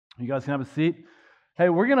You guys can have a seat. Hey,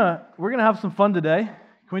 we're gonna have some fun today. Can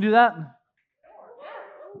we do that?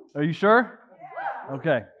 Are you sure?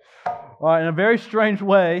 Okay. All right. In a very strange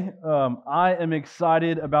way, I am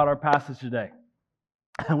excited about our passage today.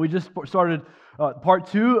 We just started part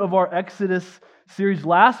 2 of our Exodus series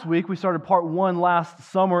last week. We started part 1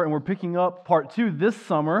 last summer, and we're picking up part 2 this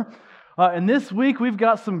summer. And this week, we've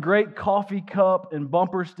got some great coffee cup and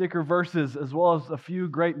bumper sticker verses, as well as a few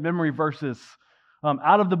great memory verses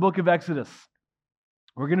out of the book of Exodus.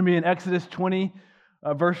 We're going to be in Exodus 20,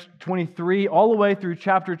 verse 23, all the way through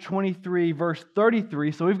chapter 23, verse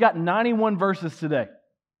 33. So we've got 91 verses today.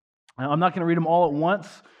 I'm not going to read them all at once,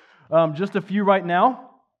 just a few right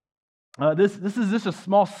now. This is just a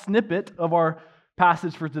small snippet of our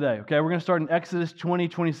passage for today. Okay, we're going to start in Exodus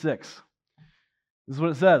 20:26. This is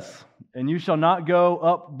what it says. And you shall not go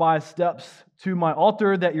up by steps to my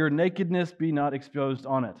altar, that your nakedness be not exposed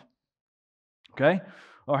on it. Okay?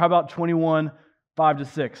 Or how about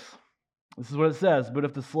 21:5-6? This is what it says. But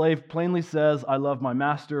if the slave plainly says, I love my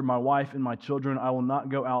master, my wife, and my children, I will not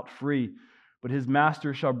go out free. But his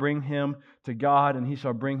master shall bring him to God, and he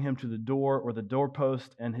shall bring him to the door or the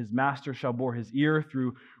doorpost, and his master shall bore his ear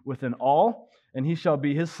through with an awl, and he shall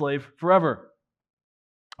be his slave forever.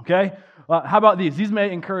 Okay? How about these? These may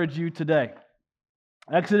encourage you today.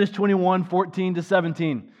 Exodus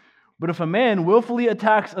 21:14-17. But if a man willfully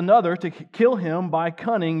attacks another to kill him by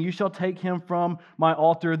cunning, you shall take him from my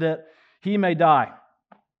altar that he may die.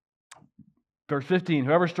 Verse 15.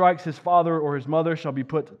 Whoever strikes his father or his mother shall be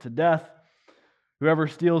put to death. Whoever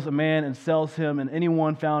steals a man and sells him, and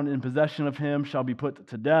anyone found in possession of him shall be put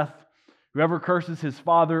to death. Whoever curses his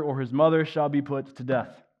father or his mother shall be put to death.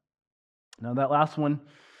 Now that last one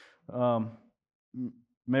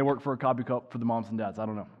may work for a coffee cup for the moms and dads. I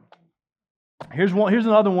don't know. Here's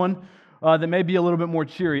another one that may be a little bit more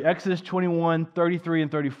cheery. Exodus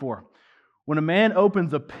 21:33-34. When a man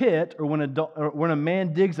opens a pit, or when a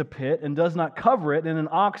man digs a pit and does not cover it, and an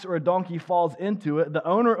ox or a donkey falls into it, the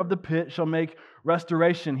owner of the pit shall make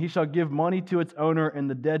restoration. He shall give money to its owner, and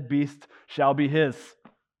the dead beast shall be his.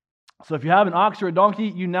 So if you have an ox or a donkey,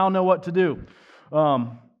 you now know what to do.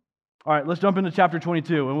 All right, let's jump into chapter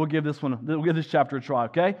 22, and we'll give this chapter a try,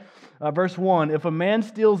 okay? Verse 1, if a man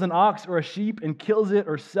steals an ox or a sheep and kills it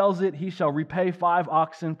or sells it, he shall repay 5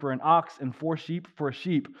 oxen for an ox and 4 sheep for a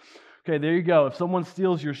sheep. Okay, there you go. If someone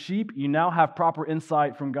steals your sheep, you now have proper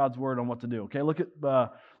insight from God's word on what to do. Okay, look at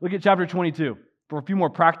chapter 22 for a few more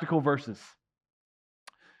practical verses.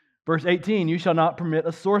 Verse 18, you shall not permit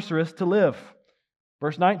a sorceress to live.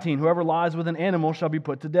 Verse 19, whoever lies with an animal shall be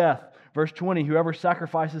put to death. Verse 20, whoever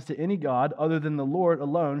sacrifices to any god other than the Lord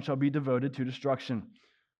alone shall be devoted to destruction.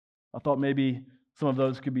 I thought maybe some of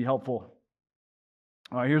those could be helpful.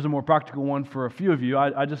 All right, here's a more practical one for a few of you.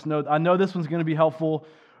 I know this one's going to be helpful.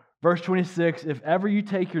 Verse 26, if ever you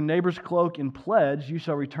take your neighbor's cloak in pledge, you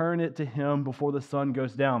shall return it to him before the sun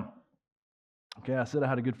goes down. Okay, I said I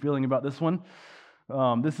had a good feeling about this one.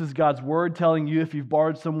 This is God's word telling you if you've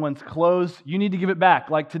borrowed someone's clothes, you need to give it back,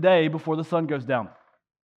 like today, before the sun goes down.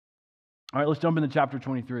 All right, let's jump into chapter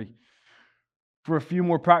 23. For a few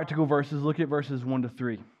more practical verses, look at verses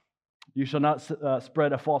 1-3. You shall not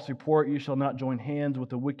spread a false report. You shall not join hands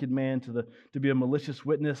with a wicked man to be a malicious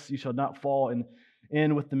witness. You shall not fall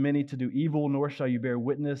in with the many to do evil, nor shall you bear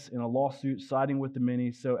witness in a lawsuit siding with the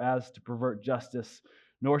many so as to pervert justice,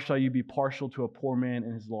 nor shall you be partial to a poor man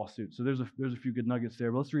in his lawsuit. So there's a few good nuggets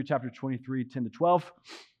there. But let's read chapter 23, 10-12.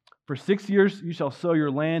 For 6 years you shall sow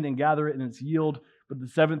your land and gather it in its yield, but the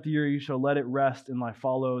 7th year you shall let it rest and lie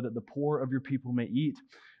fallow, that the poor of your people may eat,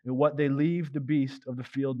 and what they leave the beast of the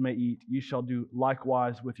field may eat. You shall do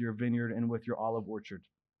likewise with your vineyard and with your olive orchard.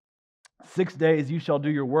 6 days you shall do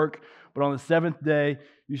your work, but on the 7th day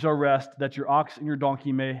you shall rest, that your ox and your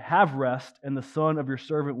donkey may have rest, and the son of your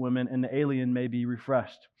servant women and the alien may be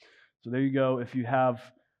refreshed. So there you go. If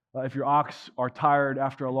your ox are tired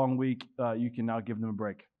after a long week, you can now give them a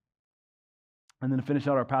break. And then to finish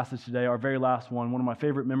out our passage today, our very last one of my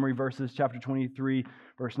favorite memory verses, chapter 23,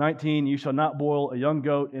 verse 19, you shall not boil a young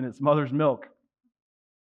goat in its mother's milk.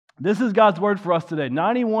 This is God's word for us today.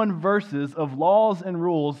 91 verses of laws and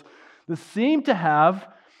rules that seem to have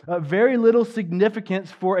very little significance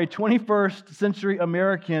for a 21st century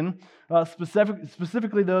American,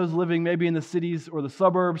 specifically those living maybe in the cities or the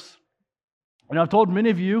suburbs. And I've told many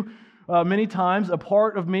of you many times, a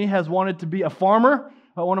part of me has wanted to be a farmer.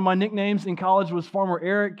 One of my nicknames in college was Farmer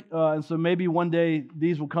Eric, and so maybe one day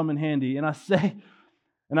these will come in handy. And I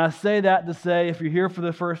say that to say, if you're here for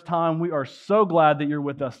the first time, we are so glad that you're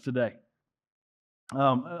with us today.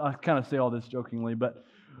 I kind of say all this jokingly, but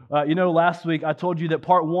Last week I told you that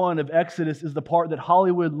part 1 of Exodus is the part that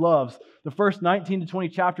Hollywood loves. The first 19 to 20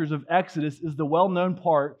 chapters of Exodus is the well-known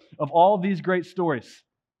part of all of these great stories.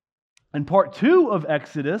 And part 2 of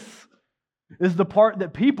Exodus is the part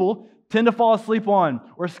that people tend to fall asleep on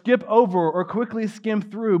or skip over or quickly skim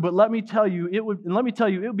through. But let me tell you, it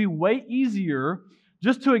would be way easier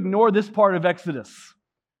just to ignore this part of Exodus.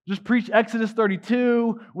 Just preach Exodus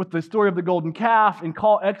 32 with the story of the golden calf and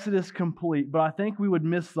call Exodus complete. But I think we would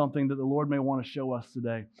miss something that the Lord may want to show us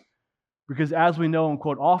today. Because as we know and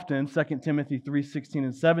quote often, 2 Timothy 3:16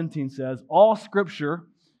 and 17 says, all Scripture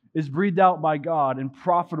is breathed out by God and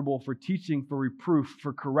profitable for teaching, for reproof,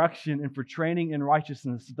 for correction, and for training in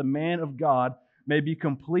righteousness, that the man of God may be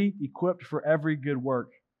complete, equipped for every good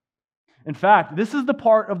work. In fact, this is the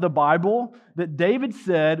part of the Bible that David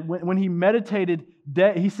said when he meditated,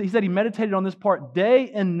 he said he meditated on this part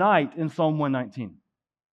day and night in Psalm 119.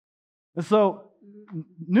 And so,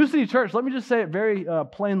 New City Church, let me just say it very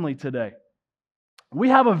plainly today. We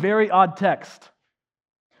have a very odd text.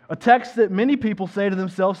 A text that many people say to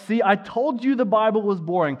themselves, see, I told you the Bible was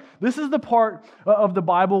boring. This is the part of the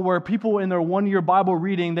Bible where people in their one-year Bible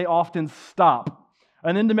reading, they often stop.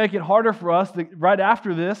 And then to make it harder for us, right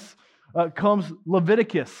after this comes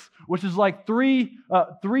Leviticus, which is like these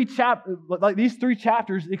 3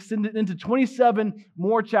 chapters extended into 27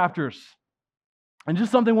 more chapters. And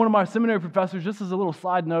just something one of my seminary professors, just as a little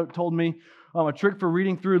side note, told me, a trick for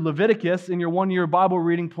reading through Leviticus in your one-year Bible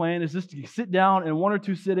reading plan is just to sit down in 1 or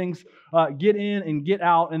 2 sittings, get in and get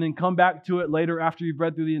out, and then come back to it later after you've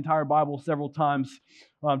read through the entire Bible several times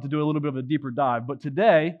to do a little bit of a deeper dive. But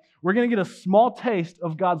today, we're going to get a small taste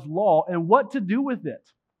of God's law and what to do with it.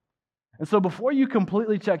 And so before you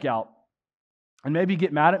completely check out and maybe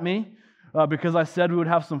get mad at me because I said we would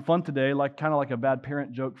have some fun today, kind of like a bad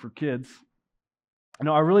parent joke for kids.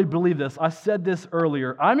 No, I really believe this. I said this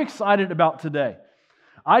earlier. I'm excited about today.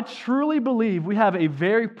 I truly believe we have a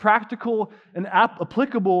very practical and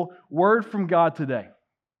applicable word from God today.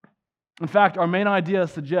 In fact, our main idea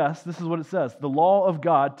suggests, this is what it says, the law of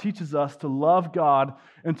God teaches us to love God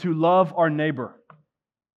and to love our neighbor.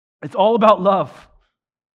 It's all about love.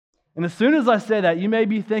 And as soon as I say that, you may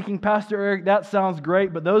be thinking, Pastor Eric, that sounds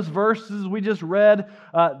great, but those verses we just read,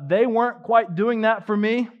 they weren't quite doing that for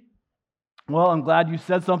me. Well, I'm glad you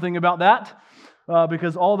said something about that,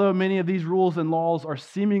 because although many of these rules and laws are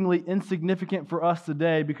seemingly insignificant for us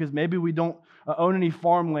today, because maybe we don't own any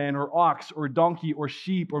farmland or ox or donkey or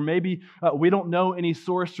sheep, or maybe we don't know any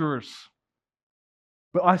sorcerers.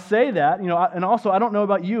 But I say that, and also I don't know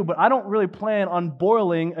about you, but I don't really plan on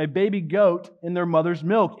boiling a baby goat in their mother's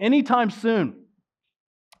milk anytime soon.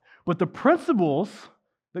 But the principles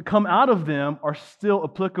that come out of them are still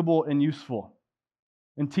applicable and useful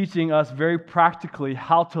in teaching us very practically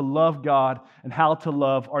how to love God and how to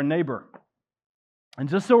love our neighbor. And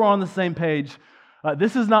just so we're on the same page,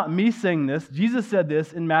 this is not me saying this. Jesus said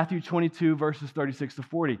this in Matthew 22, verses 36 to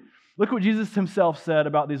 40. Look what Jesus himself said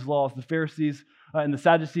about these laws. The Pharisees and the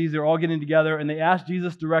Sadducees, they're all getting together, and they asked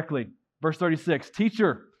Jesus directly. Verse 36,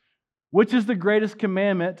 Teacher, which is the greatest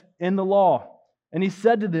commandment in the law? And he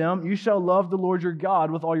said to them, You shall love the Lord your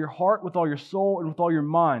God with all your heart, with all your soul, and with all your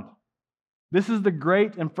mind. This is the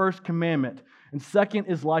great and first commandment. And second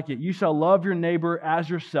is like it. You shall love your neighbor as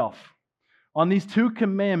yourself. On these 2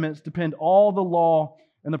 commandments depend all the law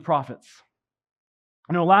and the prophets.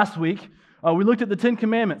 Last week, we looked at the 10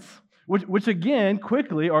 commandments, which again,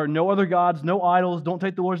 quickly, are no other gods, no idols, don't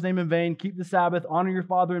take the Lord's name in vain, keep the Sabbath, honor your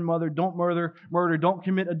father and mother, don't murder, don't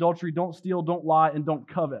commit adultery, don't steal, don't lie, and don't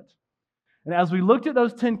covet. And as we looked at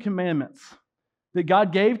those 10 commandments that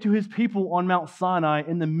God gave to His people on Mount Sinai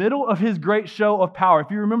in the middle of His great show of power.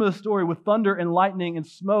 If you remember the story with thunder and lightning and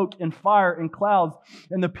smoke and fire and clouds,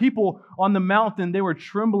 and the people on the mountain, they were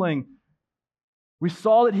trembling. We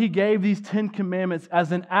saw that He gave these 10 commandments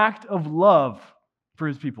as an act of love for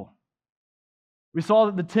His people. We saw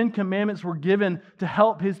that the 10 commandments were given to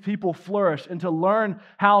help His people flourish and to learn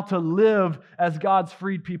how to live as God's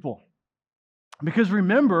freed people. Because if you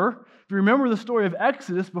remember the story of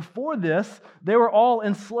Exodus, before this, they were all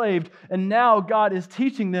enslaved, and now God is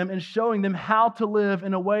teaching them and showing them how to live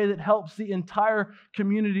in a way that helps the entire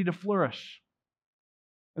community to flourish.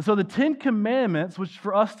 And so the 10 commandments, which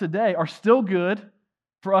for us today are still good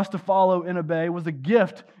for us to follow and obey, was a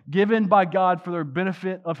gift given by God for the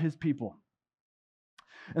benefit of His people.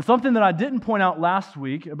 And something that I didn't point out last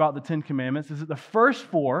week about the 10 commandments is that the first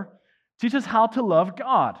 4 teach us how to love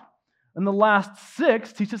God. And the last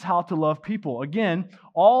 6 teach us how to love people. Again,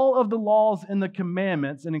 all of the laws in the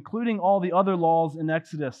commandments, and including all the other laws in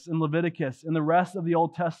Exodus and Leviticus and the rest of the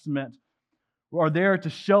Old Testament, are there to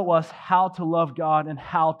show us how to love God and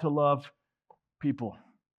how to love people.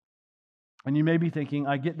 And you may be thinking,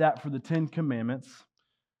 I get that for the 10 Commandments,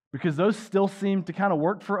 because those still seem to kind of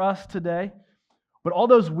work for us today. But all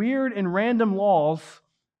those weird and random laws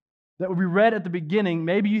that we read at the beginning,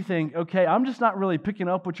 maybe you think, okay, I'm just not really picking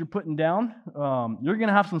up what you're putting down. You're going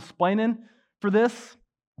to have some splaining for this.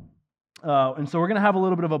 And so we're going to have a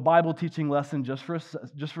little bit of a Bible teaching lesson just for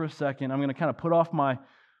a second. I'm going to kind of put off my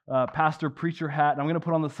pastor preacher hat, and I'm going to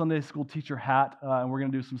put on the Sunday school teacher hat, and we're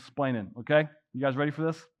going to do some splaining, okay? You guys ready for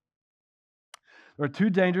this? There are two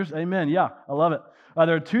dangers. Amen. Yeah, I love it.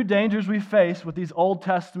 There are two dangers we face with these Old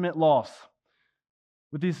Testament laws,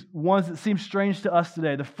 with these ones that seem strange to us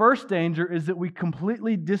today. The first danger is that we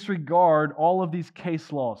completely disregard all of these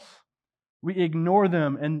case laws. We ignore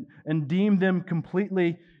them and deem them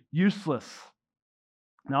completely useless.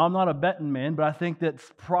 Now, I'm not a betting man, but I think that's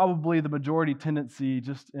probably the majority tendency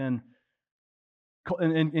just in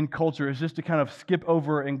culture, is just to kind of skip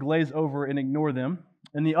over and glaze over and ignore them.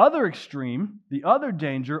 And the other extreme, the other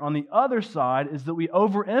danger on the other side, is that we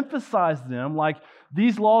overemphasize them, like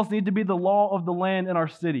these laws need to be the law of the land in our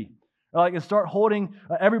city. Like, and start holding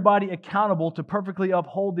everybody accountable to perfectly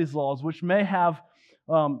uphold these laws, which may have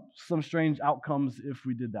some strange outcomes if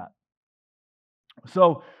we did that.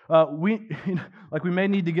 So we may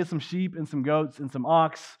need to get some sheep and some goats and some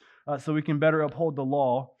ox so we can better uphold the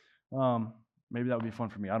law. Maybe that would be fun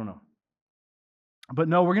for me. I don't know. But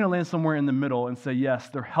no, we're going to land somewhere in the middle and say, yes,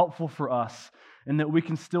 they're helpful for us and that we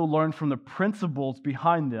can still learn from the principles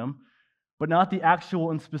behind them, but not the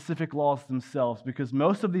actual and specific laws themselves, because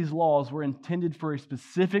most of these laws were intended for a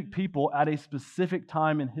specific people at a specific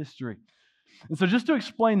time in history. And so just to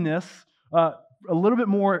explain this a little bit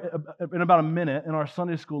more in about a minute in our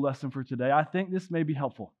Sunday school lesson for today, I think this may be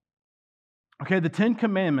helpful. Okay, the 10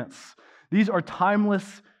 Commandments, these are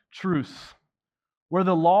timeless truths, where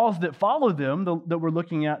the laws that follow them, that we're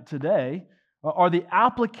looking at today, are the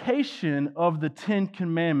application of the 10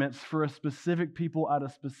 Commandments for a specific people at a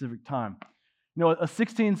specific time. You know, a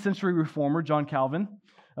 16th century reformer, John Calvin,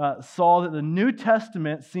 saw that the New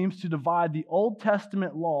Testament seems to divide the Old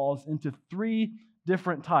Testament laws into three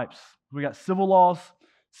different types. We got civil laws,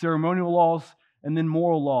 ceremonial laws, and then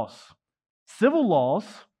moral laws. Civil laws,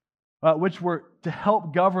 which were to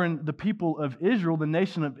help govern the people of Israel, the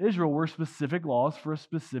nation of Israel, were specific laws for a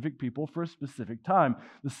specific people for a specific time.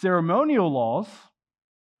 The ceremonial laws,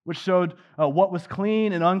 which showed what was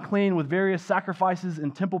clean and unclean with various sacrifices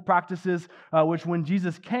and temple practices, which when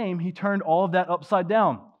Jesus came, he turned all of that upside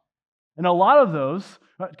down. And a lot of those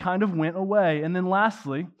kind of went away. And then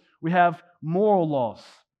lastly, we have moral laws,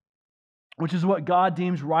 which is what God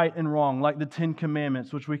deems right and wrong, like the 10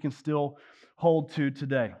 Commandments, which we can still hold to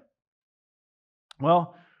today.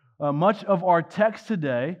 Well, much of our text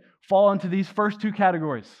today fall into these first two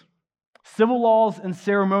categories: civil laws and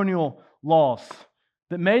ceremonial laws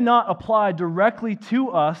that may not apply directly to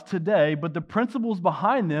us today, but the principles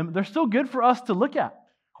behind them, they're still good for us to look at,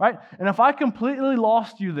 right? And if I completely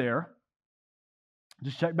lost you there,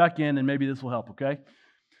 just check back in and maybe this will help, okay?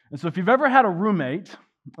 And so if you've ever had a roommate,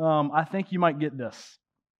 I think you might get this.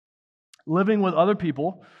 Living with other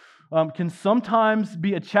people can sometimes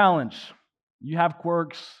be a challenge. You have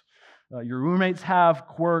quirks, your roommates have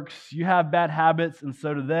quirks, you have bad habits, and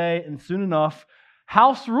so do they, and soon enough,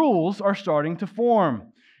 house rules are starting to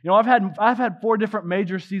form. You know, I've had 4 different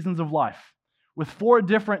major seasons of life with 4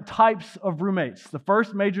 different types of roommates. The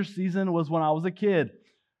first major season was when I was a kid.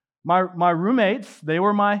 My roommates, they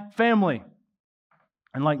were my family.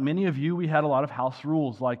 And like many of you, we had a lot of house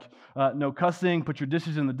rules, like no cussing, put your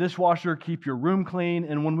dishes in the dishwasher, keep your room clean.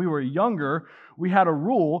 And when we were younger, we had a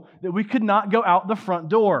rule that we could not go out the front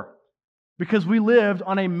door because we lived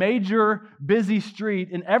on a major busy street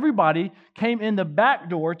and everybody came in the back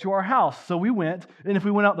door to our house. So we went, and if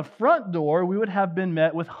we went out the front door, we would have been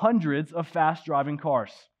met with hundreds of fast-driving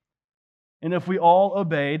cars. And if we all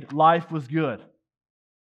obeyed, life was good.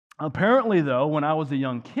 Apparently, though, when I was a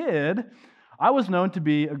young kid, I was known to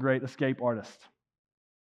be a great escape artist.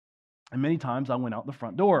 And many times I went out the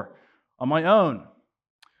front door on my own.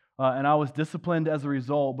 And I was disciplined as a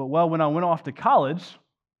result. But when I went off to college,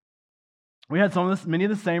 we had many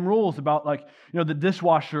of the same rules about the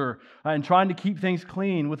dishwasher and trying to keep things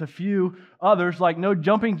clean, with a few others, like no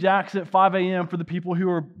jumping jacks at 5 a.m. for the people who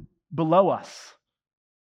were below us.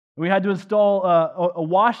 We had to install a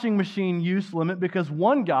washing machine use limit because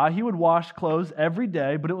one guy, he would wash clothes every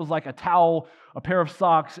day, but it was like a towel, a pair of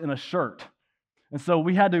socks, and a shirt. And so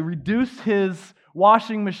we had to reduce his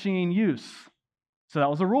washing machine use. So that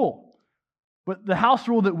was a rule. But the house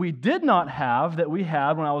rule that we did not have, that we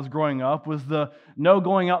had when I was growing up, was the no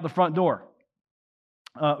going out the front door.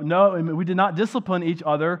 No, we did not discipline each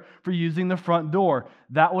other for using the front door.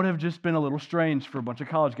 That would have just been a little strange for a bunch of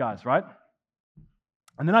college guys, right?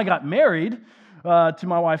 And then I got married to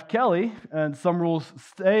my wife, Kelly, and some rules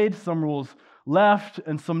stayed, some rules left,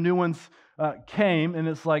 and some new ones came. And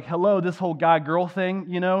it's like, hello, this whole guy-girl thing,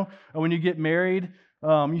 when you get married,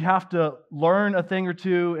 you have to learn a thing or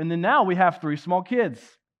two. And then now we have 3 small kids.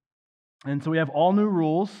 And so we have all new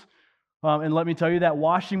rules. And let me tell you, that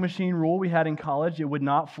washing machine rule we had in college, it would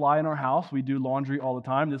not fly in our house. We do laundry all the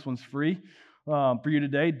time. This one's free for you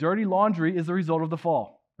today. Dirty laundry is the result of the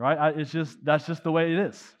fall, right? That's just the way it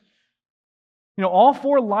is. All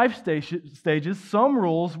 4 life stages, some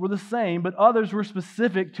rules were the same, but others were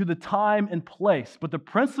specific to the time and place. But the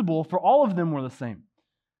principle for all of them were the same.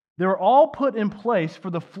 They were all put in place for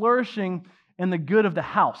the flourishing and the good of the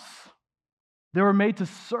house. They were made to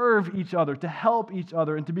serve each other, to help each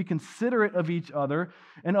other, and to be considerate of each other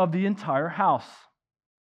and of the entire house.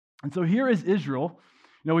 And so here is Israel.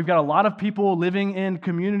 We've got a lot of people living in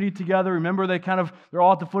community together. Remember, they're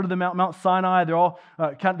all at the foot of the Mount Sinai. They're all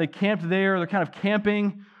they camped there. They're kind of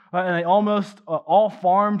camping, and they almost all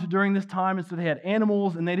farmed during this time. And so they had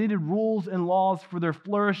animals, and they needed rules and laws for their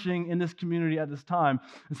flourishing in this community at this time.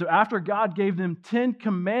 And so after God gave them 10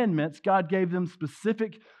 commandments, God gave them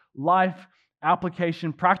specific life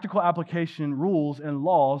application, practical application rules and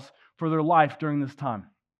laws for their life during this time.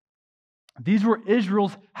 These were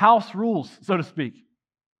Israel's house rules, so to speak.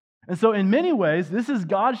 And so in many ways, this is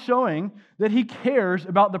God showing that He cares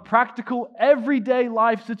about the practical, everyday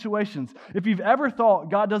life situations. If you've ever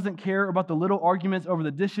thought God doesn't care about the little arguments over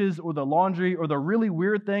the dishes or the laundry or the really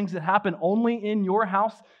weird things that happen only in your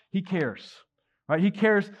house, He cares. Right? He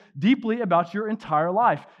cares deeply about your entire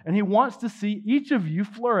life. And He wants to see each of you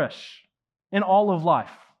flourish in all of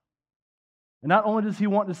life. And not only does He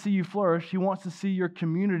want to see you flourish, He wants to see your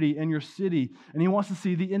community and your city, and He wants to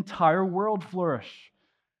see the entire world flourish.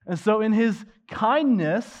 And so in His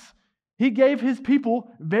kindness, He gave His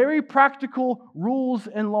people very practical rules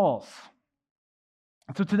and laws.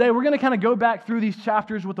 And so today we're going to kind of go back through these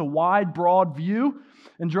chapters with a wide, broad view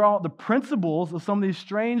and draw out the principles of some of these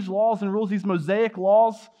strange laws and rules, these Mosaic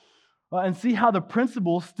laws, and see how the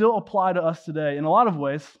principles still apply to us today. In a lot of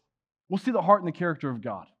ways, we'll see the heart and the character of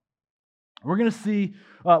God. We're going to see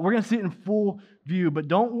it in full view, but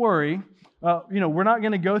don't worry. We're not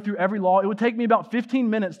going to go through every law. It would take me about 15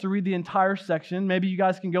 minutes to read the entire section. Maybe you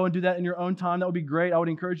guys can go and do that in your own time. That would be great. I would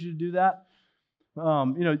encourage you to do that.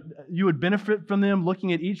 You would benefit from them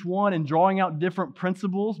looking at each one and drawing out different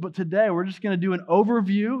principles. But today we're just going to do an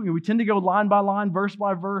overview. We tend to go line by line, verse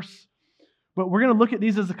by verse. But we're going to look at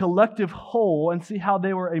these as a collective whole and see how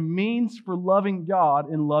they were a means for loving God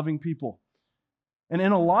and loving people. And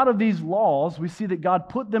in a lot of these laws, we see that God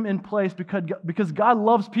put them in place because God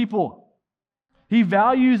loves people. He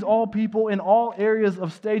values all people in all areas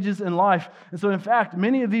of stages in life. And so, in fact,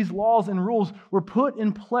 many of these laws and rules were put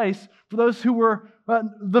in place for those who were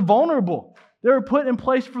the vulnerable. They were put in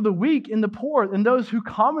place for the weak and the poor and those who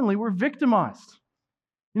commonly were victimized.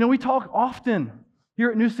 We talk often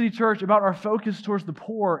here at New City Church about our focus towards the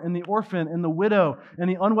poor and the orphan and the widow and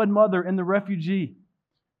the unwed mother and the refugee.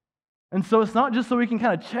 And so it's not just so we can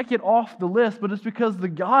kind of check it off the list, but it's because the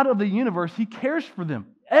God of the universe, He cares for them.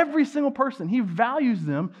 Every single person. He values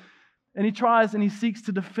them, and He tries and He seeks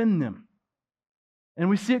to defend them. And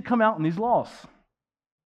we see it come out in these laws.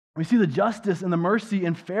 We see the justice and the mercy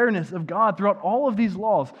and fairness of God throughout all of these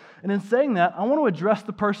laws. And in saying that, I want to address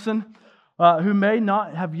the person who may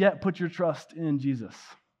not have yet put your trust in Jesus,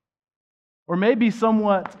 or may be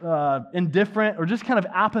somewhat indifferent or just kind of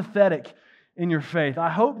apathetic in your faith. I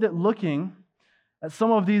hope that looking at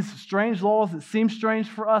some of these strange laws that seem strange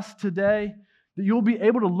for us today, that you'll be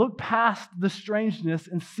able to look past the strangeness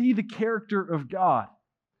and see the character of God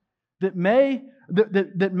that made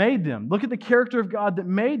them. Look at the character of God that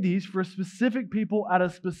made these for specific people at a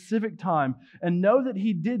specific time, and know that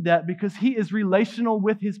He did that because He is relational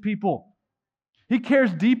with His people. He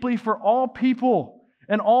cares deeply for all people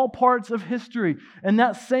and all parts of history. And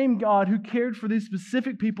that same God who cared for these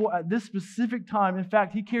specific people at this specific time, in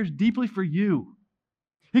fact, He cares deeply for you.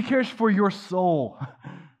 He cares for your soul.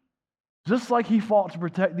 Just like He fought to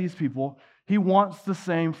protect these people, He wants the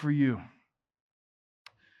same for you.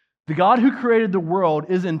 The God who created the world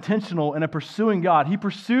is intentional in a pursuing God. He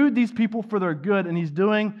pursued these people for their good, and He's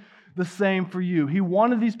doing the same for you. He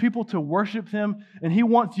wanted these people to worship Him, and He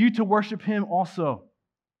wants you to worship Him also.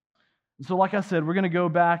 So, like I said, we're going to go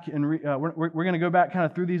back and we're going to go back kind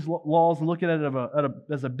of through these laws and look at it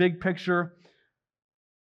as a big picture.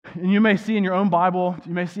 And you may see in your own Bible,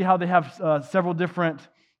 you may see how they have several different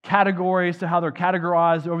categories to how they're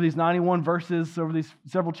categorized over these 91 verses, over these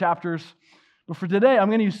several chapters. But for today, I'm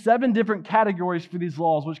going to use 7 different categories for these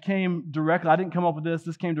laws, which came directly. I didn't come up with this.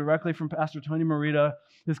 This came directly from Pastor Tony Merida,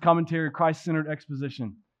 his commentary, Christ-Centered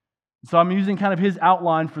Exposition. So I'm using kind of his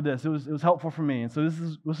outline for this. It was helpful for me. And so this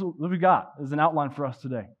is what we got as an outline for us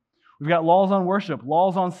today. We've got laws on worship,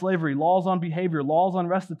 laws on slavery, laws on behavior, laws on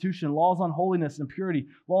restitution, laws on holiness and purity,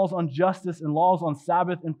 laws on justice, and laws on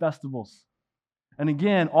Sabbath and festivals. And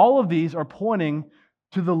again, all of these are pointing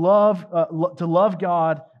to the to love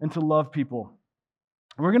God and to love people.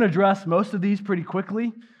 And we're going to address most of these pretty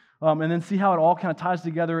quickly, and then see how it all kind of ties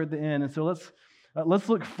together at the end. And so let's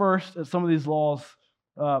look first at some of these laws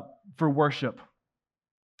for worship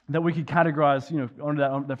that we could categorize,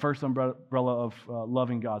 under that first umbrella of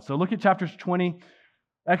loving God. So look at chapters 20,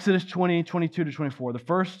 Exodus 20, 22 to 24. The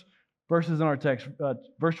first verses in our text.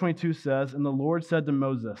 Verse 22 says, "And the Lord said to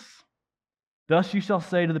Moses, 'Thus you shall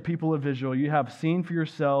say to the people of Israel, you have seen for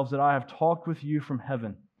yourselves that I have talked with you from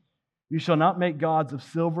heaven. You shall not make gods of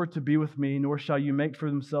silver to be with me, nor shall you make for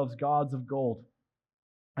themselves gods of gold.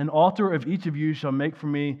 An altar of each of you shall make for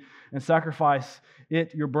me, and sacrifice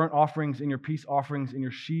it your burnt offerings and your peace offerings and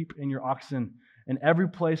your sheep and your oxen. And every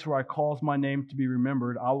place where I cause my name to be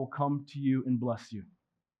remembered, I will come to you and bless you.'"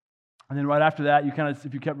 And then right after that,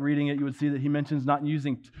 if you kept reading it, you would see that he mentions not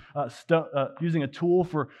using using a tool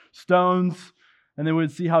for stones. And then we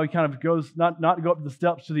would see how he kind of goes not to go up the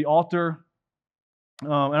steps to the altar. And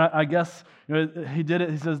I guess he did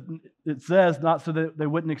it. It says not so that they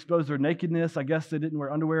wouldn't expose their nakedness. I guess they didn't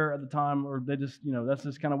wear underwear at the time, or they just that's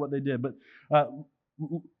just kind of what they did. But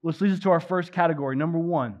let's lead us to our first category. Number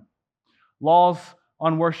 1, laws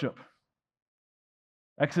on worship.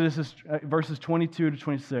 Exodus is verses 22 to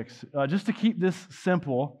 26. Just to keep this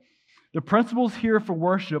simple, the principles here for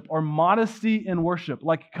worship are modesty in worship,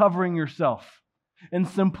 like covering yourself, and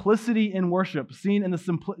simplicity in worship,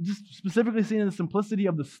 just specifically seen in the simplicity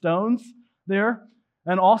of the stones there,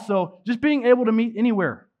 and also just being able to meet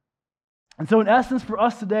anywhere. And so in essence for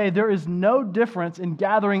us today, there is no difference in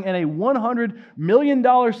gathering in a $100 million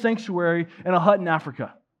sanctuary in a hut in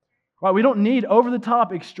Africa. Right? We don't need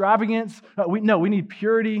over-the-top extravagance. We need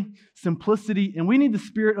purity, simplicity, and we need the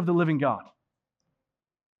Spirit of the living God.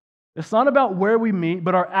 It's not about where we meet,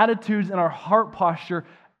 but our attitudes and our heart posture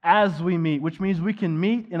as we meet, which means we can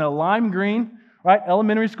meet in a lime green, right,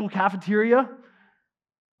 elementary school cafeteria,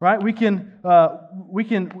 right? We can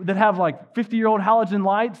that have like 50-year-old halogen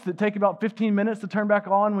lights that take about 15 minutes to turn back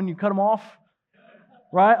on when you cut them off,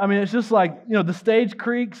 right? I mean, it's just like the stage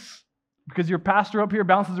creaks because your pastor up here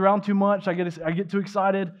bounces around too much. I get too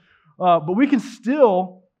excited, but we can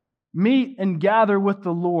still meet and gather with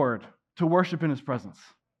the Lord to worship in His presence.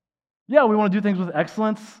 Yeah, we want to do things with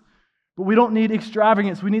excellence. But we don't need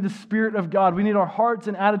extravagance. We need the Spirit of God. We need our hearts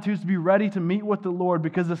and attitudes to be ready to meet with the Lord,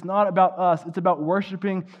 because it's not about us. It's about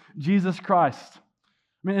worshiping Jesus Christ.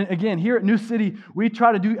 I mean, again, here at New City, we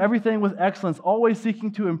try to do everything with excellence, always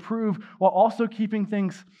seeking to improve while also keeping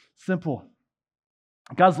things simple.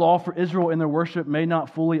 God's law for Israel in their worship may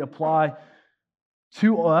not fully apply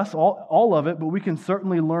to us, all of it, but we can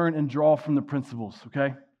certainly learn and draw from the principles,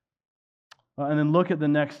 okay? And then look at the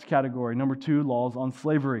next category, number 2, laws on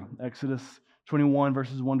slavery, Exodus 21,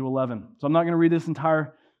 verses 1 to 11. So I'm not going to read this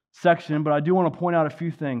entire section, but I do want to point out a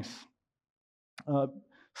few things.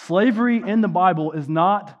 Slavery in the Bible is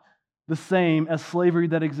not the same as slavery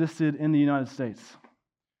that existed in the United States.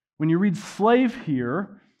 When you read slave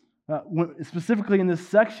here, specifically in this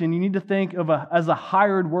section, you need to think of as a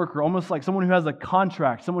hired worker, almost like someone who has a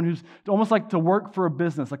contract, someone who's almost like to work for a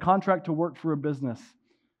business, a contract to work for a business.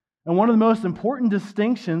 And one of the most important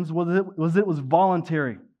distinctions was it was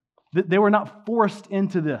voluntary. They were not forced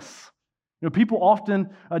into this. People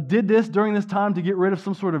often did this during this time to get rid of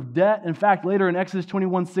some sort of debt. In fact, later in Exodus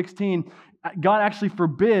 21:16, God actually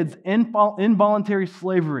forbids involuntary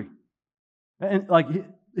slavery. And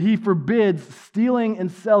He forbids stealing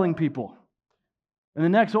and selling people. And the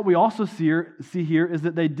next, what we also see here is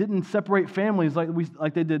that they didn't separate families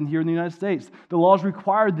like they did here in the United States. The laws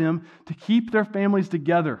required them to keep their families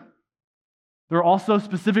together. There are also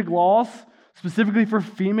specific laws, specifically for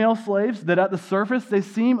female slaves, that at the surface they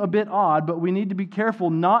seem a bit odd, but we need to be careful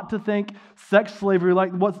not to think sex slavery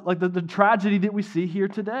like the tragedy that we see here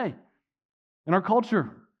today in our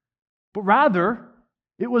culture. But rather,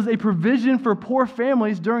 it was a provision for poor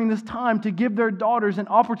families during this time to give their daughters an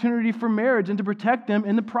opportunity for marriage and to protect them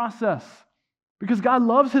in the process. Because God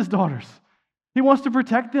loves His daughters. He wants to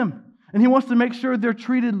protect them. And He wants to make sure they're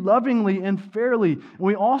treated lovingly and fairly. And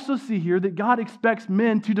we also see here that God expects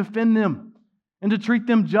men to defend them and to treat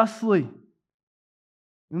them justly.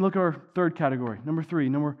 And look at our third category, number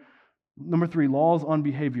three, laws on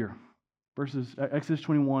behavior, verses Exodus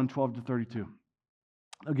 21, 12 to 32.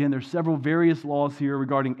 Again, there's several various laws here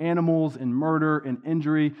regarding animals and murder and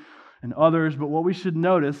injury and others, but what we should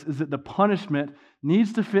notice is that the punishment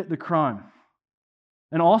needs to fit the crime.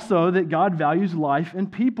 And also that God values life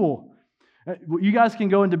and people. You guys can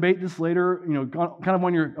go and debate this later, kind of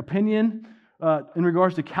on your opinion. In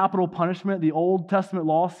regards to capital punishment, the Old Testament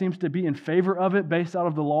law seems to be in favor of it based out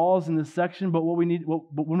of the laws in this section. But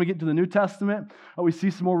when we get to the New Testament, we see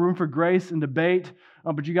some more room for grace and debate.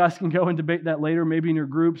 But you guys can go and debate that later, maybe in your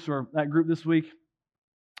groups or that group this week.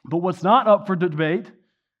 But what's not up for debate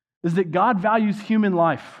is that God values human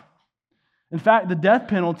life. In fact, the death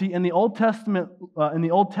penalty in the Old Testament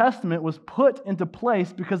was put into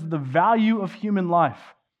place because of the value of human life.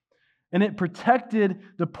 And it protected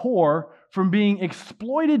the poor from being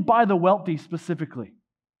exploited by the wealthy specifically.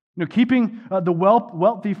 Keeping the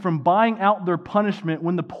wealthy from buying out their punishment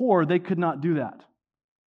when the poor, they could not do that.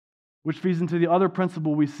 Which feeds into the other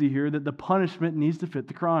principle we see here, that the punishment needs to fit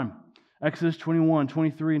the crime. Exodus 21,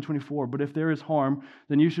 23, and 24. But if there is harm,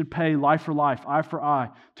 then you should pay life for life, eye for eye,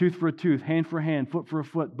 tooth for a tooth, hand for a hand, foot for a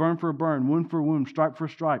foot, burn for a burn, wound for a wound, stripe for a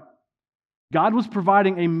stripe. God was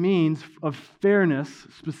providing a means of fairness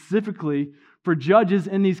specifically for judges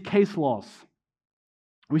in these case laws.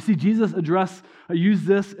 We see Jesus use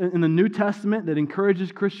this in the New Testament that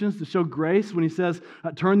encourages Christians to show grace when he says,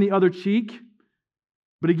 turn the other cheek.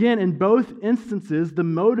 But again, in both instances, the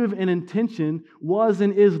motive and intention was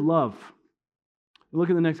and is love.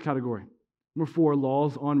 Look at the next category. Number 4,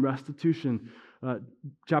 laws on restitution.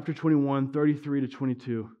 Chapter 21, 33 to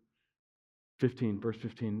 22. 15, verse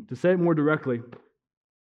 15. To say it more directly,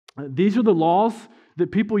 these are the laws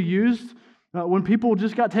that people used when people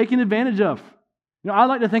just got taken advantage of. I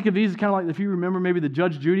like to think of these as kind of like, if you remember maybe the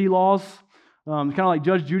Judge Judy laws, kind of like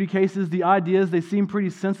Judge Judy cases. The idea is they seem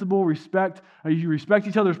pretty sensible, you respect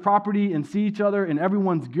each other's property and see each other and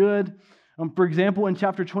everyone's good. For example, in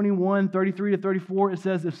chapter 21, 33 to 34, it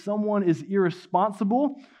says if someone is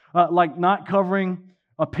irresponsible, like not covering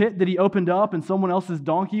a pit that he opened up in someone else's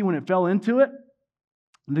donkey when it fell into it,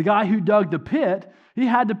 the guy who dug the pit, he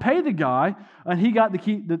had to pay the guy, and he got to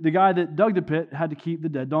keep the guy that dug the pit had to keep the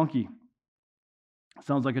dead donkey.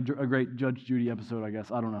 Sounds like a great Judge Judy episode, I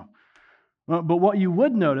guess. I don't know. But what you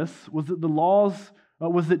would notice was that the laws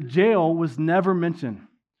was that jail was never mentioned.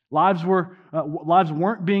 Lives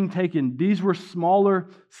weren't being taken. These were smaller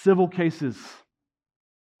civil cases.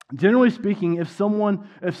 Generally speaking, if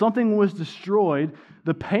something was destroyed,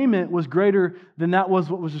 the payment was greater than that was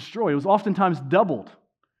what was destroyed. It was oftentimes doubled.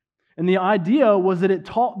 And the idea was that it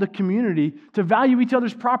taught the community to value each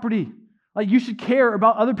other's property. Like you should care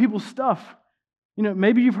about other people's stuff.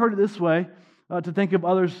 Maybe you've heard it this way, to think of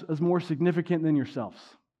others as more significant than yourselves.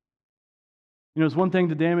 It's one thing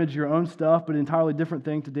to damage your own stuff, but an entirely different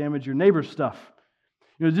thing to damage your neighbor's stuff.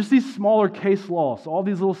 Just these smaller case laws, all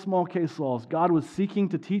these little small case laws, God was seeking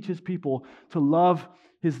to teach His people to love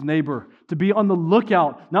His neighbor, to be on the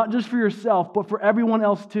lookout, not just for yourself, but for everyone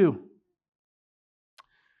else too.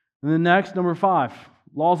 And then next, number 5,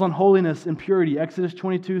 laws on holiness and purity, Exodus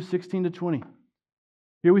 22, 16 to 20.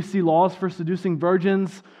 Here we see laws for seducing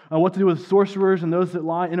virgins, what to do with sorcerers and those that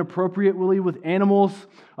lie inappropriately with animals,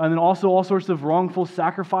 and then also all sorts of wrongful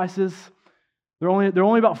sacrifices. There are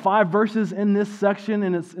only about 5 verses in this section,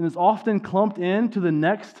 and it's often clumped into the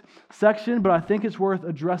next section, but I think it's worth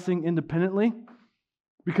addressing independently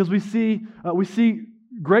because we see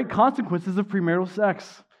great consequences of premarital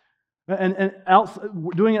sex and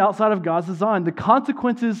doing it outside of God's design. The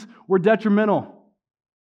consequences were detrimental.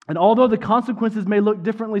 And although the consequences may look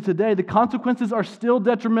differently today, the consequences are still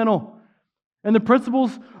detrimental. And the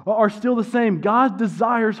principles are still the same. God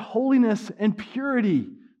desires holiness and purity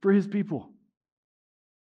for His people.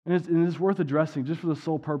 And it's worth addressing just for the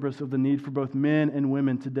sole purpose of the need for both men and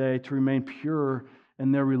women today to remain pure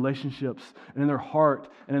in their relationships and in their heart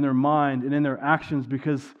and in their mind and in their actions,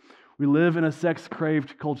 because we live in a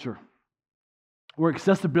sex-craved culture where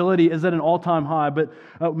accessibility is at an all-time high. But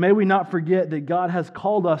may we not forget that God has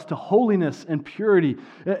called us to holiness and purity.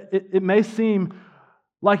 It may seem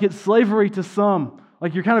like it's slavery to some,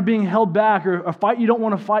 like you're kind of being held back or a fight you don't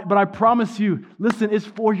want to fight, but I promise you, listen, it's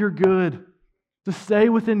for your good to stay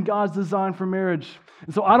within God's design for marriage.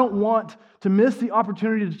 And so I don't want to miss the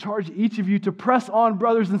opportunity to charge each of you to press on,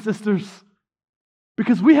 brothers and sisters,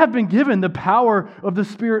 because we have been given the power of the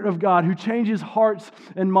Spirit of God who changes hearts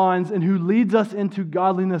and minds and who leads us into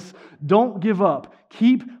godliness. Don't give up.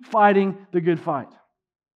 Keep fighting the good fight.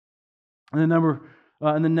 And then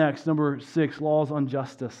number 6, laws on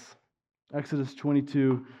justice. Exodus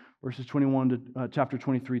 22, verses 21 to chapter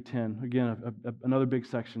 23:10. Again, another big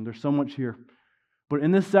section. There's so much here. But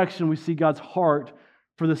in this section, we see God's heart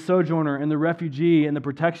for the sojourner and the refugee and the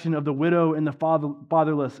protection of the widow and the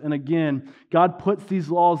fatherless. And again, God puts these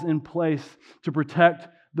laws in place to protect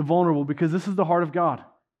the vulnerable because this is the heart of God.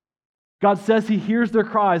 God says He hears their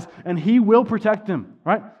cries and He will protect them,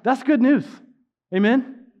 right? That's good news.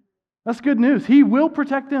 Amen? That's good news. He will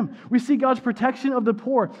protect them. We see God's protection of the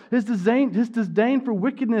poor, His disdain for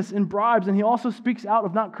wickedness and bribes, and He also speaks out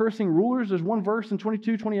of not cursing rulers. There's one verse in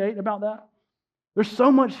 22-28 about that. There's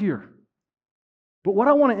so much here. But what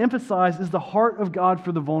I want to emphasize is the heart of God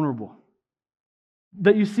for the vulnerable.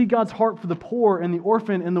 That you see God's heart for the poor and the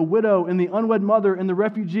orphan and the widow and the unwed mother and the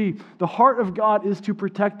refugee. The heart of God is to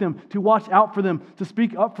protect them, to watch out for them, to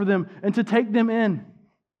speak up for them, and to take them in.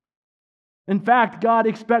 In fact, God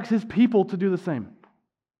expects His people to do the same.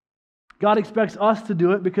 God expects us to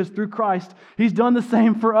do it because through Christ, He's done the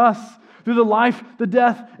same for us. Through the life, the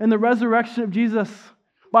death, and the resurrection of Jesus.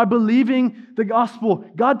 By believing the gospel,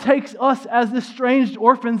 God takes us as estranged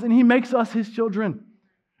orphans and He makes us His children.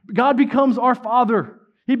 God becomes our father.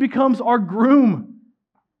 He becomes our groom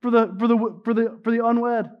for the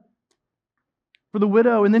unwed, for the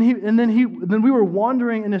widow. And then we were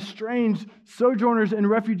wandering and estranged sojourners and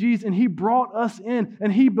refugees, and He brought us in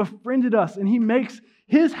and He befriended us and He makes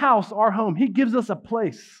His house our home. He gives us a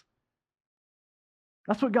place.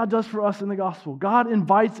 That's what God does for us in the gospel. God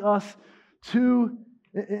invites us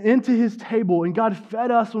into His table, and God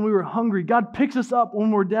fed us when we were hungry. God picks us up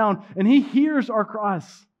when we're down, and He hears our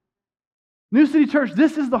cries. New City Church,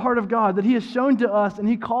 this is the heart of God that He has shown to us, and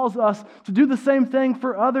He calls us to do the same thing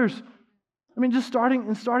for others. I mean, just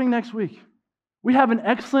starting next week, we have an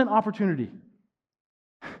excellent opportunity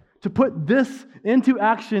to put this into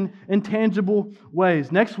action in tangible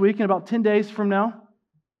ways. Next week, in about 10 days from now,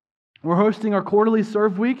 we're hosting our quarterly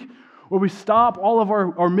serve week, where we stop all of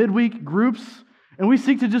our midweek groups and we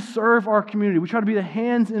seek to just serve our community. We try to be the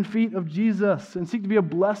hands and feet of Jesus and seek to be a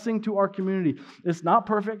blessing to our community. It's not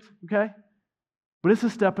perfect, okay? But it's a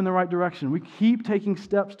step in the right direction. We keep taking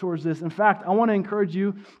steps towards this. In fact, I want to encourage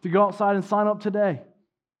you to go outside and sign up today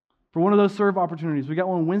for one of those serve opportunities. We got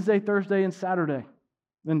one Wednesday, Thursday, and Saturday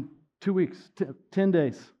in 2 weeks, 10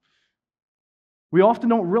 days. We often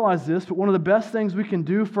don't realize this, but one of the best things we can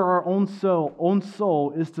do for our own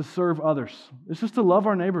soul is to serve others. It's just to love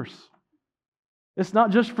our neighbors. It's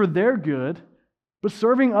not just for their good, but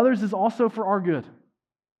serving others is also for our good.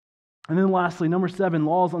 And then lastly, number 7,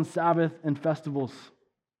 laws on Sabbath and festivals.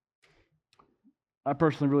 I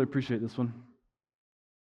personally really appreciate this one.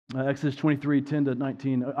 Exodus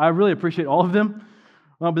 23:10-19. I really appreciate all of them,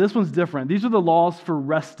 but this one's different. These are the laws for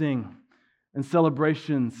resting and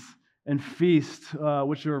celebrations and feasts, I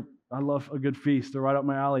love a good feast. They're right up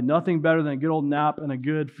my alley. Nothing better than a good old nap and a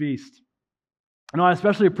good feast. And I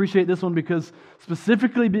especially appreciate this one because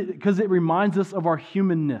it reminds us of our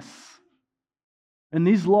humanness. And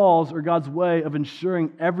these laws are God's way of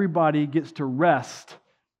ensuring everybody gets to rest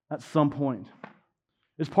at some point.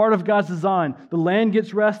 It's part of God's design. The land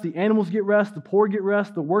gets rest, the animals get rest, the poor get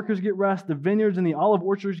rest, the workers get rest, the vineyards and the olive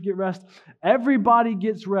orchards get rest. Everybody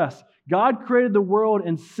gets rest. God created the world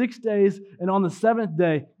in 6 days, and on the 7th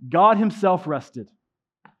day, God Himself rested.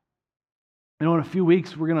 And in a few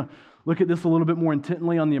weeks, we're going to look at this a little bit more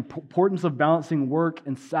intently on the importance of balancing work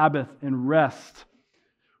and Sabbath and rest.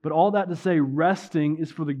 But all that to say, resting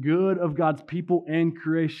is for the good of God's people and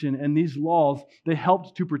creation, and these laws, they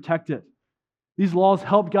helped to protect it. These laws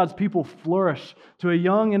helped God's people flourish to a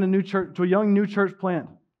young new church plant.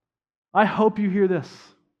 I hope you hear this.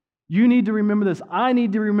 You need to remember this. I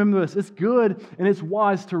need to remember this. It's good and it's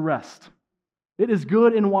wise to rest. It is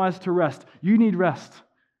good and wise to rest. You need rest.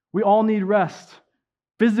 We all need rest.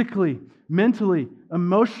 Physically, mentally,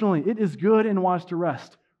 emotionally, it is good and wise to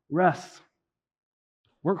rest. Rest.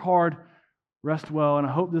 Work hard, rest well, and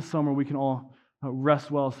I hope this summer we can all rest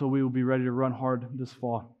well so we will be ready to run hard this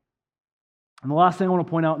fall. And the last thing I want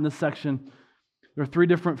to point out in this section, there are 3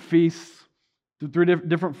 different feasts.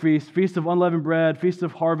 Feast of unleavened bread, Feast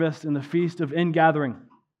of harvest, and the Feast of ingathering.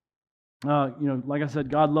 Like I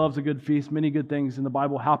said, God loves a good feast. Many good things in the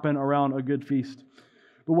Bible happen around a good feast.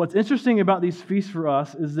 But what's interesting about these feasts for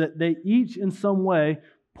us is that they each in some way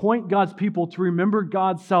point God's people to remember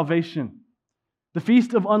God's salvation. The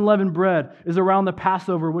Feast of unleavened bread is around the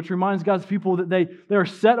Passover, which reminds God's people that they are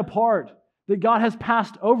set apart, that God has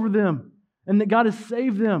passed over them, and that God has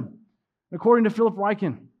saved them, according to Philip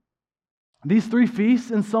Ryken. These 3 feasts,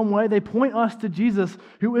 in some way, they point us to Jesus,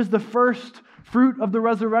 who is the first fruit of the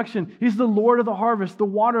resurrection. He's the Lord of the harvest, the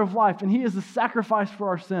water of life, and He is the sacrifice for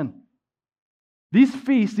our sin. These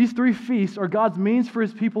feasts, these three feasts, are God's means for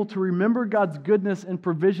His people to remember God's goodness and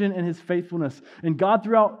provision and His faithfulness. And God,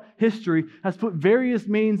 throughout history, has put various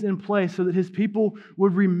means in place so that His people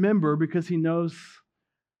would remember, because He knows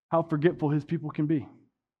how forgetful His people can be.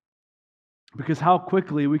 Because how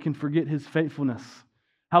quickly we can forget His faithfulness.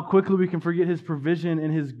 How quickly we can forget His provision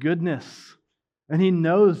and His goodness. And He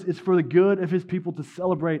knows it's for the good of His people to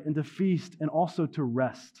celebrate and to feast and also to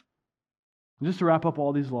rest. And just to wrap up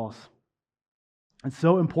all these laws, it's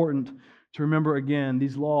so important to remember again,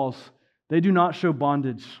 these laws, they do not show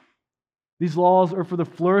bondage. These laws are for the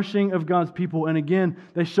flourishing of God's people. And again,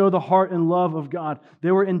 they show the heart and love of God.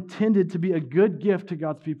 They were intended to be a good gift to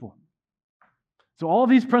God's people. So all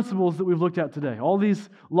these principles that we've looked at today, all these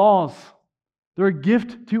laws, they're a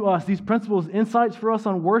gift to us. These principles, insights for us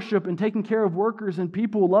on worship and taking care of workers and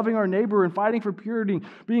people, loving our neighbor and fighting for purity,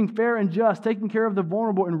 being fair and just, taking care of the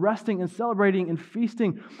vulnerable and resting and celebrating and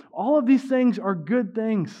feasting. All of these things are good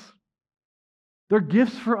things. They're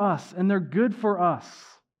gifts for us and they're good for us.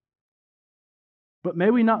 But may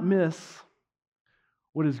we not miss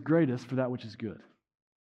what is greatest for that which is good.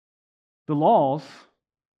 The law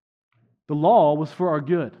was for our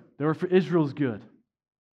good. They were for Israel's good.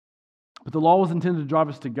 But the law was intended to drive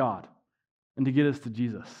us to God and to get us to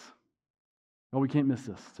Jesus. Oh, we can't miss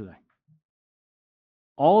this today.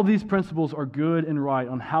 All of these principles are good and right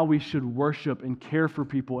on how we should worship and care for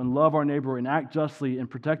people and love our neighbor and act justly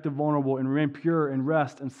and protect the vulnerable and remain pure and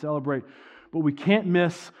rest and celebrate. But we can't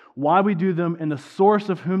miss why we do them and the source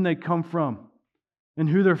of whom they come from and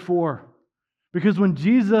who they're for. Because when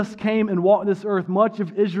Jesus came and walked this earth, much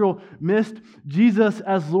of Israel missed Jesus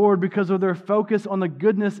as Lord because of their focus on the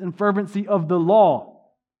goodness and fervency of the law,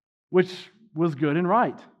 which was good and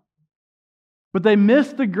right. But they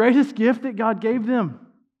missed the greatest gift that God gave them.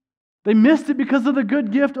 They missed it because of the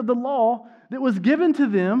good gift of the law that was given to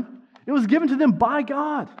them. It was given to them by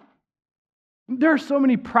God. There are so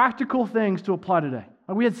many practical things to apply today.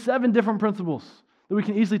 We had 7 different principles that we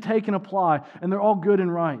can easily take and apply, and they're all good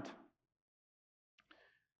and right.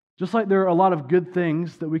 Just like there are a lot of good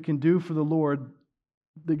things that we can do for the Lord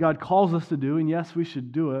that God calls us to do, and yes, we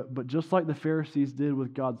should do it, but just like the Pharisees did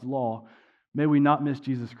with God's law, may we not miss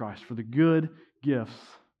Jesus Christ for the good gifts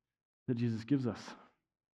that Jesus gives us.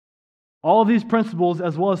 All of these principles,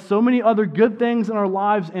 as well as so many other good things in our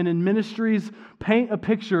lives and in ministries, paint a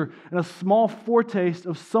picture and a small foretaste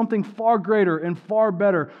of something far greater and far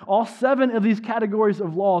better. All 7 of these categories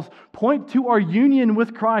of laws point to our union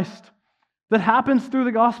with Christ that happens through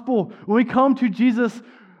the gospel when we come to Jesus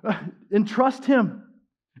and trust Him.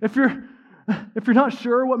 If you're not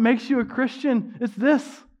sure what makes you a Christian, it's this.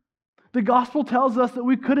 The gospel tells us that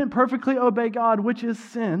we couldn't perfectly obey God, which is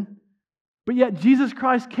sin. But yet Jesus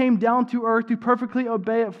Christ came down to earth to perfectly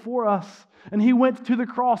obey it for us. And He went to the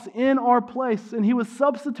cross in our place, and He was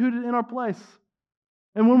substituted in our place.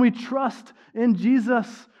 And when we trust in Jesus,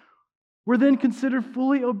 we're then considered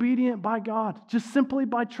fully obedient by God, just simply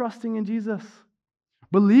by trusting in Jesus.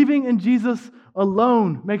 Believing in Jesus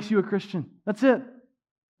alone makes you a Christian. That's it.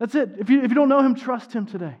 That's it. If you don't know Him, trust Him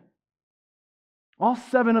today. All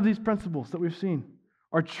 7 of these principles that we've seen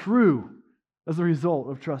are true as a result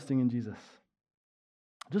of trusting in Jesus.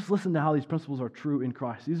 Just listen to how these principles are true in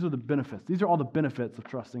Christ. These are the benefits. These are all the benefits of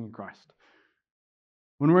trusting in Christ.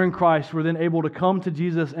 When we're in Christ, we're then able to come to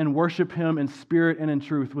Jesus and worship Him in spirit and in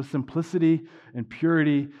truth with simplicity and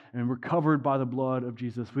purity, and we're covered by the blood of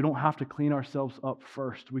Jesus. We don't have to clean ourselves up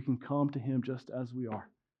first. We can come to Him just as we are.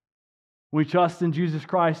 When we trust in Jesus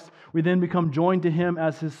Christ, we then become joined to Him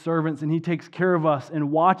as His servants, and He takes care of us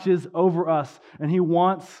and watches over us, and He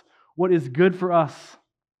wants what is good for us.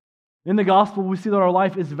 In the gospel, we see that our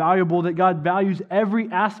life is valuable, that God values every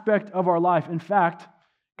aspect of our life. In fact,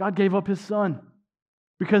 God gave up His Son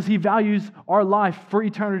because He values our life for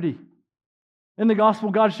eternity. In the gospel,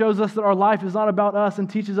 God shows us that our life is not about us and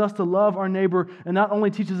teaches us to love our neighbor, and not only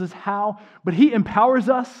teaches us how, but He empowers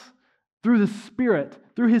us through the Spirit,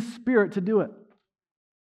 through His Spirit to do it.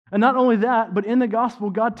 And not only that, but in the gospel,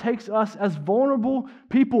 God takes us as vulnerable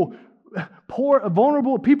people, poor,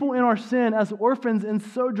 vulnerable people in our sin, as orphans and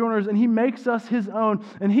sojourners, and He makes us His own,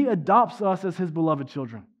 and He adopts us as His beloved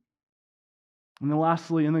children. And then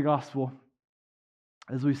lastly, in the gospel,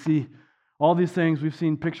 as we see all these things we've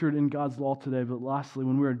seen pictured in God's law today, but lastly,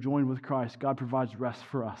 when we are joined with Christ, God provides rest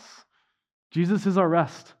for us. Jesus is our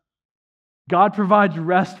rest. God provides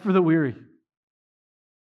rest for the weary.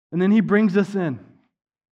 And then He brings us in,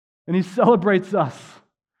 and He celebrates us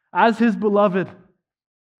as His beloved.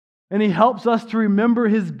 And He helps us to remember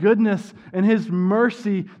His goodness and His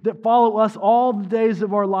mercy that follow us all the days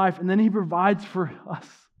of our life. And then He provides for us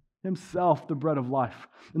Himself, the bread of life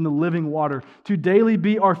and the living water, to daily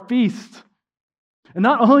be our feast. And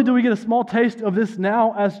not only do we get a small taste of this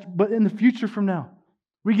now, but in the future from now.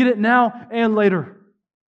 We get it now and later.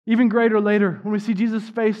 Even greater later, when we see Jesus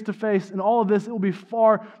face to face, and all of this, it will be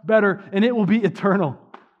far better, and it will be eternal.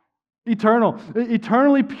 Eternal.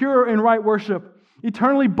 Eternally pure in right worship.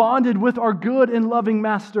 Eternally bonded with our good and loving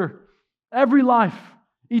Master. Every life,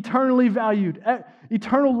 eternally valued.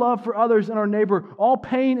 Eternal love for others and our neighbor. All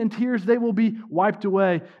pain and tears, they will be wiped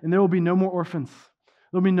away, and there will be no more orphans.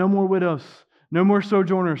 There will be no more widows, no more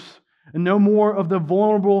sojourners, and no more of the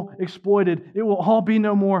vulnerable exploited. It will all be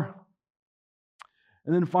no more.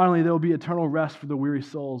 And then finally, there will be eternal rest for the weary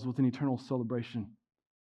souls with an eternal celebration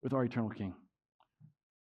with our eternal King.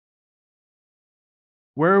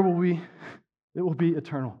 Where will we? It will be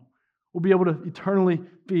eternal. We'll be able to eternally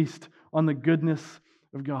feast on the goodness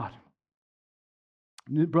of God.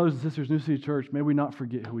 Brothers and sisters, New City Church, may we not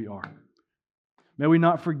forget who we are. May we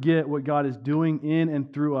not forget what God is doing in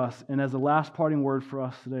and through us. And as a last parting word for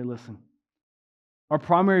us today, listen. Our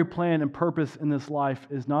primary plan and purpose in this life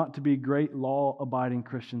is not to be great law-abiding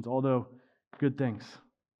Christians, although good things.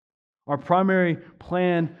 Our primary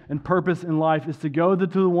plan and purpose in life is to go to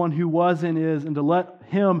the one who was and is, and to let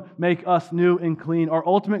Him make us new and clean. Our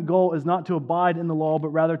ultimate goal is not to abide in the law, but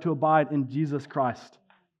rather to abide in Jesus Christ.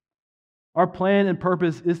 Our plan and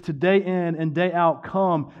purpose is to day in and day out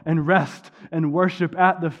come and rest and worship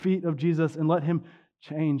at the feet of Jesus and let Him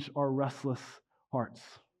change our restless hearts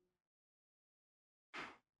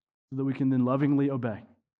so that we can then lovingly obey.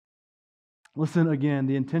 Listen again,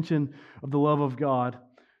 the intention of the love of God,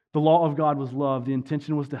 the law of God was love. The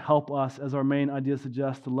intention was to help us, as our main idea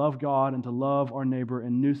suggests, to love God and to love our neighbor.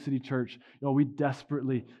 In New City Church, we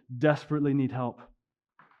desperately, desperately need help.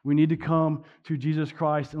 We need to come to Jesus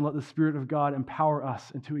Christ and let the Spirit of God empower us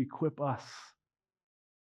and to equip us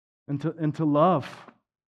and to love.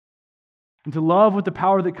 And to love with the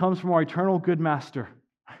power that comes from our eternal good Master,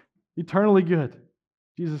 eternally good,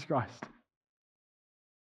 Jesus Christ.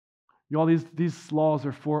 Y'all, these laws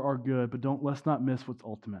are for our good, but let's not miss what's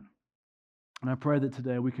ultimate. And I pray that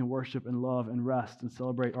today we can worship and love and rest and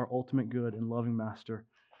celebrate our ultimate good and loving Master,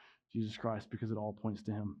 Jesus Christ, because it all points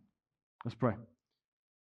to Him. Let's pray.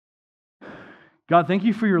 God, thank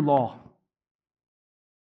You for Your law.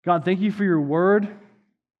 God, thank You for Your word.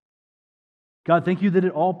 God, thank You that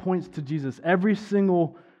it all points to Jesus. Every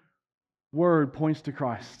single word points to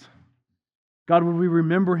Christ. God, would we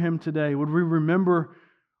remember Him today? Would we remember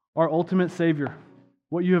our ultimate Savior,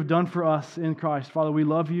 what You have done for us in Christ? Father, we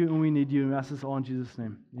love You and we need You, and we ask this all in Jesus'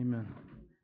 name. Amen.